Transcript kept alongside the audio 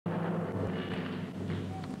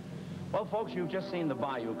Well, folks, you've just seen the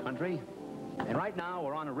bayou country, and right now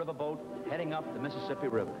we're on a riverboat heading up the Mississippi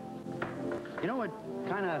River. You know, it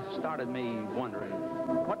kind of started me wondering,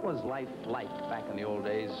 what was life like back in the old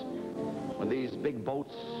days when these big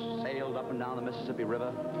boats sailed up and down the Mississippi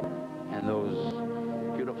River, and those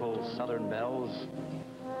beautiful southern belles,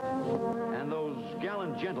 and those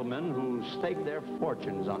gallant gentlemen who staked their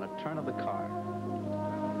fortunes on a turn of the card.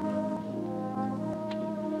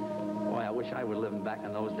 Boy, I wish I were living back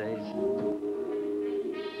in those days.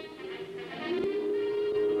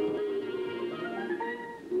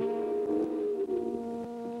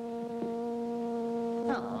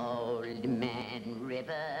 Old Man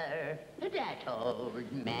River, that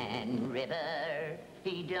old man River,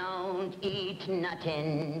 he don't eat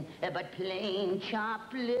nothing but plain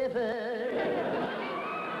chopped liver.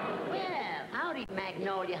 Well, howdy,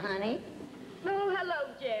 Magnolia, honey. Oh,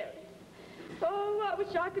 hello, Jerry. Oh, I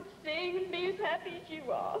wish I could sing and be as happy as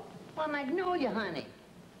you are. Well, Magnolia, honey,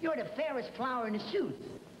 you're the fairest flower in the south.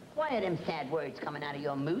 Why are them sad words coming out of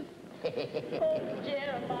your mouth? Oh,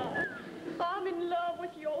 Jeremiah, I'm in love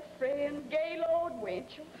with your friend, Gaylord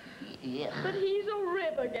Winchell. Yeah. But he's a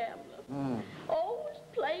river gambler. Always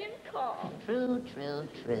playing cards. True, true,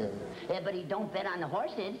 true. But he don't bet on the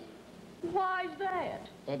horses. Why's that?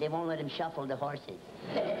 They won't let him shuffle the horses.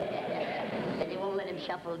 They won't let him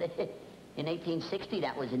shuffle the... In 1860,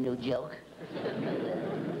 that was a new joke.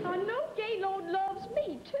 I know Gaylord loves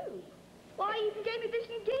me, too. Why, he even gave me this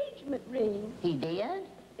engagement ring. He did?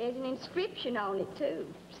 There's an inscription on it, too.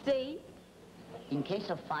 See? In case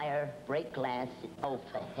of fire, break glass. Oh,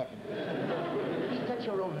 for heaven. He's such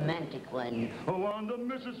a romantic one. Oh, on the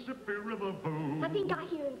Mississippi River boat. I think I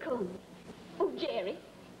hear him coming. Oh, Jerry,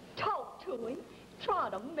 talk to him. Try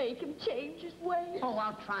to make him change his ways. Oh,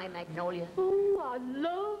 I'll try, Magnolia. Oh, I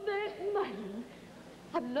love that man.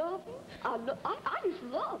 I love him. I just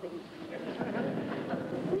love him.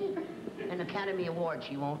 An Academy Award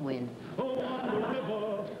she won't win. Oh, on the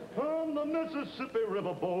river, on the Mississippi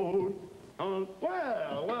River boat.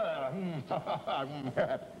 Well.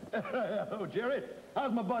 Oh, Jerry,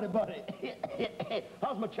 how's my buddy?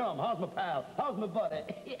 How's my chum? How's my pal? How's my buddy?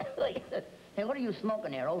 Hey, what are you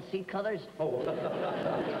smoking there, old seat covers? Oh.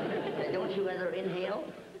 Don't you ever inhale?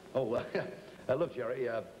 Oh, look, Jerry,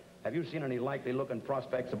 have you seen any likely-looking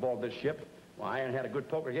prospects aboard this ship? Well, I ain't had a good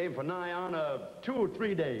poker game for nigh on 2 or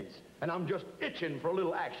 3 days, and I'm just itching for a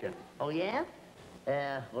little action. Oh, yeah?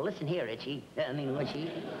 Well, listen here, Richie.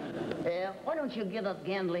 Richie. Why don't you give up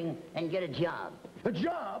gambling and get a job? A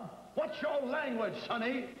job? What's your language,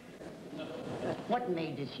 sonny? What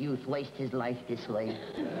made this youth waste his life this way?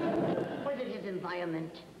 Was it his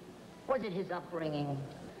environment? Was it his upbringing?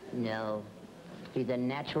 No. He's a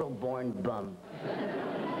natural-born bum.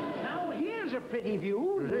 Now, here's a pretty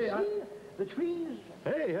view. See? The trees.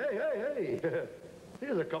 Hey.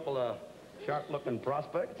 Here's a couple of sharp-looking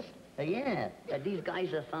prospects. Yeah. These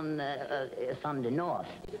guys are from the north.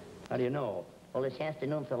 How do you know? Well, this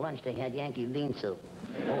afternoon for lunch, they had Yankee bean soup.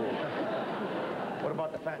 Oh. What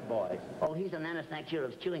about the fat boy? Oh, he's a manufacturer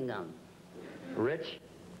of chewing gum. Rich?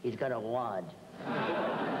 He's got a wad.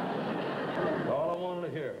 That's all I wanted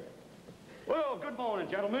to hear. Well, good morning,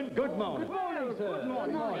 gentlemen. Good morning. Good morning, sir. Good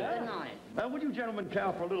morning. Good morning. Would you gentlemen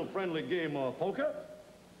care for a little friendly game of poker?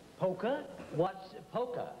 Poker? What's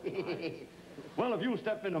poker? Well, if you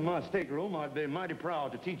step into my stateroom, I'd be mighty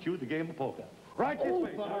proud to teach you the game of poker. Right this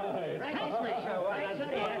way. Right this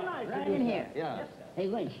way. Right in here. Yeah. Hey,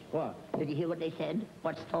 Winch. What? Did you hear what they said?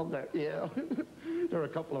 What's poker? Yeah. There are a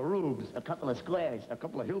couple of rubes, A couple of squares. a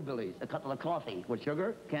couple of hillbillies. A couple of coffee. With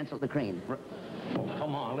sugar? Cancel the cream. Oh,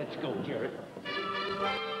 come on, let's go, Jerry.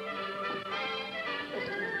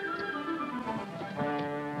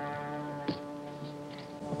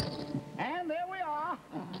 And there we are.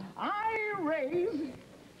 I raise.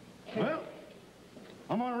 Well,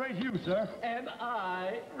 I'm gonna raise you, sir. And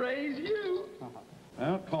I raise you.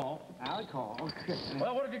 Well, call. I'll call.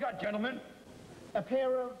 Well, what have you got, gentlemen? A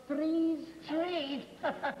pair of threes. Threes.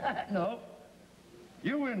 No.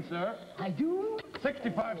 You win, sir. I do?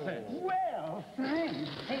 65 cents. Well, thanks.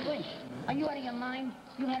 Hey, Winch, are you out of your mind?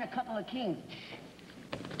 You had a couple of kings.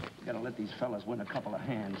 Gotta let these fellas win a couple of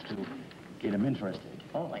hands to get them interested.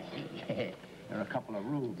 Oh, I see. There are a couple of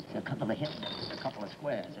rubes, A couple of hillbillies. a couple of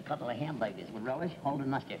squares. A couple of hamburgers with relish, hold and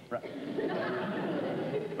mustard.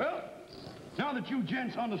 Well, now that you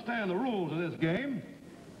gents understand the rules of this game,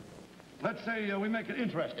 let's say we make it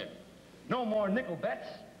interesting. No more nickel bets.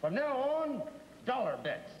 From now on, dollar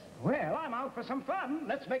bets. Well, I'm out for some fun.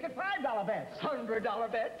 Let's make it $5 bets.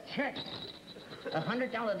 $100 bets. Check.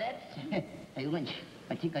 $100 bets? Hey, Winch,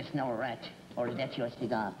 I think I smell a rat. Or is that your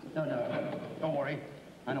cigar? No. Don't worry.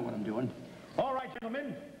 I know what I'm doing. All right,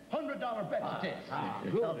 gentlemen. $100 bet it is.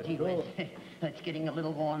 Oh, gee whiz. It's getting a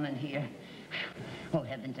little warm in here. Oh,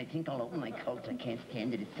 heavens, I think I'll open my coat. I can't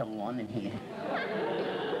stand it. It's so warm in here.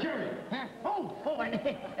 Jerry! Huh?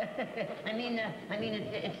 I mean,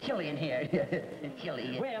 it's chilly in here. It's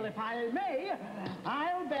chilly. Well, if I may,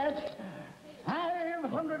 I'll bet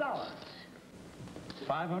 $500.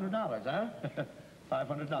 $500, huh?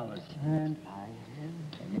 $500. And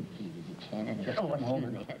oh,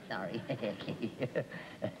 excuse me. Sorry.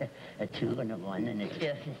 A 2 and a 1 and a 2.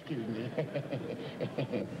 Excuse me.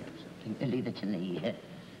 Leave it to me.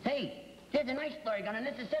 Hey, there's an iceberg on the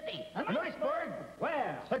Mississippi. An iceberg?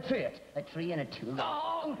 Where? Let's see it. A 3 and a 2.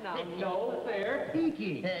 Oh, now, no fair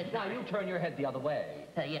peeking. Now, you turn your head the other way.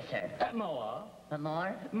 Yes, sir. More.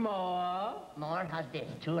 More? More. More? How's this?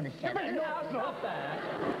 2 and a 7. Now, stop that.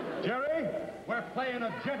 Jerry, we're playing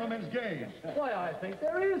a gentleman's game. Why, I think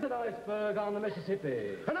there is an iceberg on the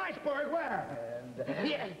Mississippi. An iceberg where?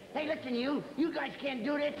 Yeah. Hey, listen, you. You guys can't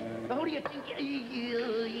do this. Who do you think?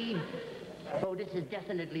 Oh, this is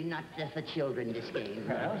definitely not for children, this game.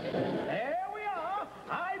 There we are.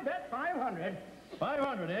 I bet 500.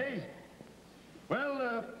 500, eh?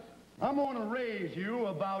 Well, I'm going to raise you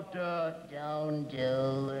about, Don't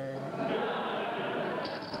do it.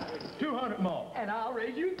 200 more. And I'll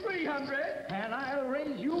raise you 300. And I'll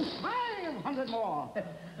raise you 500 more.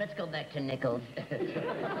 Let's go back to nickels.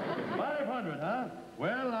 500, huh?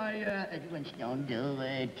 Well, Winch, don't do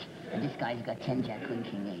it. This guy's got 10 jack, queen,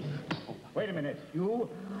 king, ace. Wait a minute.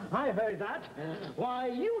 I heard that. Why,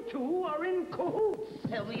 you two are in cahoots.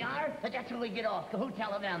 Here we are? But that's when we get off. Cahoot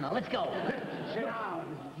Alabama. Let's go. Sit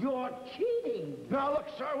down. You're cheating. now look,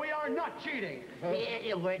 sir, we are not cheating.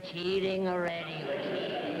 Yeah, we're cheating already. We're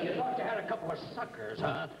cheating. You thought you had a couple of suckers,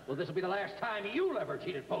 huh? Well, this will be the last time you'll ever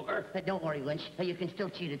cheat at poker. But don't worry, Winch. You can still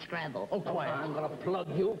cheat at Scrabble. Oh, quiet. I'm gonna plug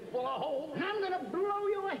you full of holes. And I'm gonna blow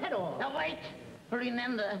your head off. Now, wait.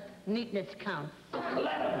 Remember, neatness counts. Let him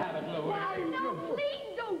have it, Louie. No,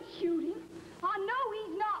 please don't shoot him. I know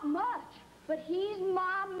he's not much, but he's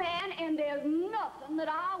my man, and there's nothing that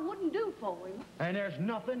I wouldn't do for him. And there's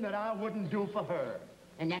nothing that I wouldn't do for her.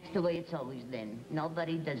 And that's the way it's always been.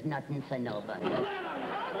 Nobody does nothing for nobody. Oh,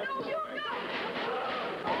 no, you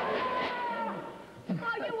don't!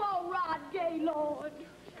 Are you all right, Gaylord?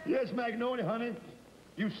 Yes, Magnolia, honey.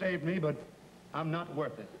 You saved me, but I'm not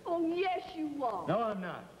worth it. Oh, yes, you are. No, I'm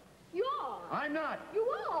not. You are. I'm not. You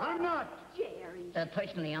are. I'm not. Jerry.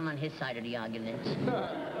 Personally, I'm on his side of the argument.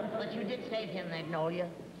 But you did save him, Magnolia.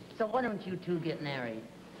 So why don't you two get married?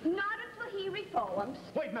 Not until he reforms.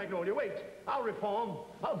 Wait, Magnolia, wait. I'll reform.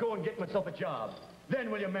 I'll go and get myself a job. Then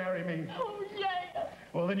will you marry me? Oh, yeah.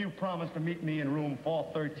 Well, then you promise to meet me in room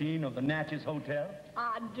 413 of the Natchez Hotel?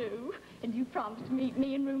 I do. And you promised to meet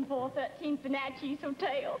me in room 413 for Natchez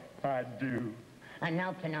Hotel. I do. I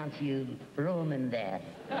now pronounce you room in there.